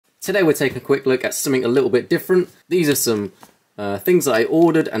Today we're taking a quick look at something a little bit different. These are some things that I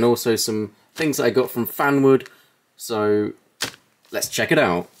ordered and also some things that I got from Fanward. So let's check it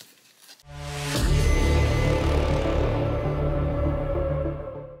out.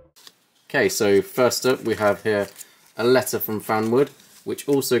 Okay, so first up we have here a letter from Fanward, which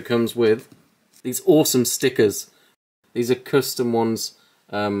also comes with these awesome stickers. These are custom ones,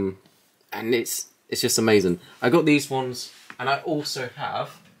 and it's just amazing. I got these ones, and I also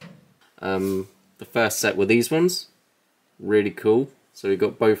have the first set with these ones. Really cool. So we've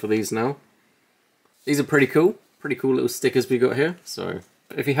got both of these now. These are pretty cool little stickers we got here. So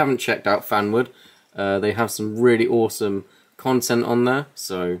if you haven't checked out Fanward, they have some really awesome content on there.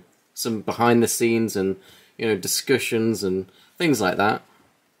 So some behind the scenes and discussions and things like that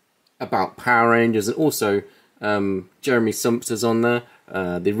about Power Rangers, and also Jeremy Sumpter's on there,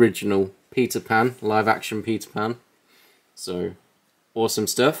 the original Peter Pan, live action Peter Pan. So awesome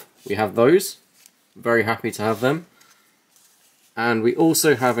stuff. We have those. Very happy to have them. And we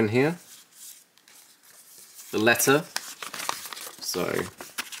also have in here the letter. So,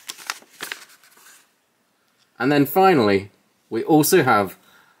 and then finally we also have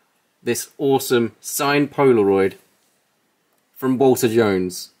this awesome signed Polaroid from Walter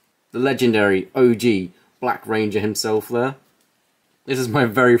Jones, the legendary OG Black Ranger himself there. This is my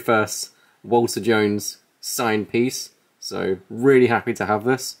very first Walter Jones signed piece, so really happy to have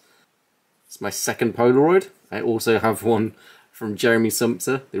this. It's my second Polaroid. I also have one from Jeremy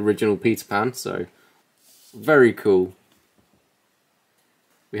Sumpter, the original Peter Pan, so very cool.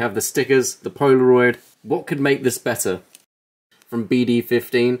 We have the stickers, the Polaroid. What could make this better? From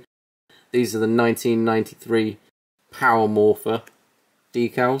BD15. These are the 1993 Power Morpher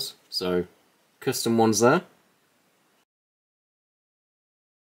decals, so custom ones there.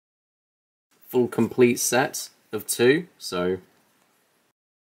 Full complete set of 2, so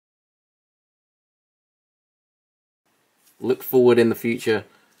look forward in the future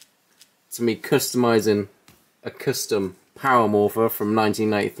to me customizing a custom Power Morpher from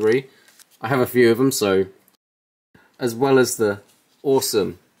 1993. I have a few of them, so as well as the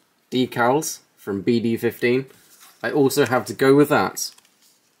awesome decals from BD15, I also have to go with that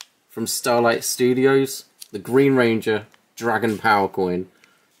from Starlight Studios, the Green Ranger Dragon Power Coin.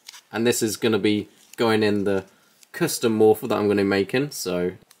 And this is going to be going in the custom morpher that I'm going to be making.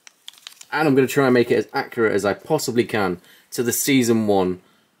 So, and I'm going to try and make it as accurate as I possibly can to the Season 1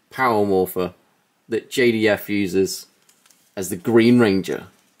 Power Morpher that JDF uses as the Green Ranger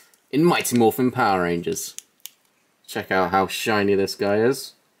in Mighty Morphin Power Rangers. Check out how shiny this guy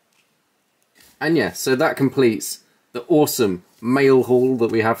is. And yeah, so that completes the awesome mail haul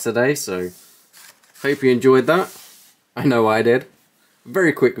that we have today. So, hope you enjoyed that. I know I did.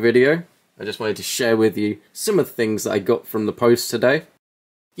 Very quick video. I just wanted to share with you some of the things that I got from the post today.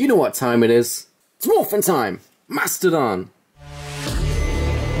 You know what time it is. It's morphin' time! Mastodon!